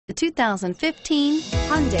The 2015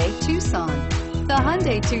 Hyundai Tucson. The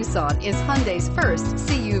Hyundai Tucson is Hyundai's first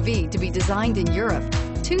CUV to be designed in Europe.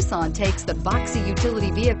 Tucson takes the boxy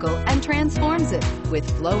utility vehicle and transforms it. With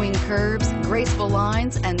flowing curves, graceful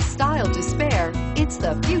lines, and style to spare, it's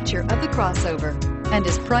the future of the crossover and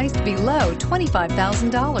is priced below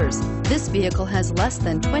 $25,000. This vehicle has less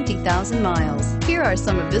than 20,000 miles. Here are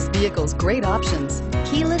some of this vehicle's great options: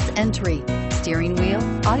 keyless entry, steering wheel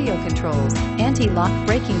audio controls, anti-lock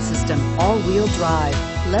braking system, all-wheel drive,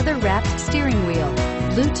 leather-wrapped steering wheel,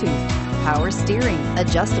 Bluetooth, power steering,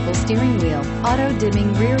 adjustable steering wheel,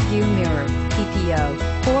 auto-dimming rear view mirror,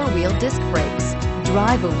 PPO, four-wheel disc brakes.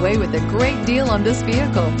 Drive away with a great deal on this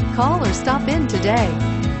vehicle. Call or stop in today.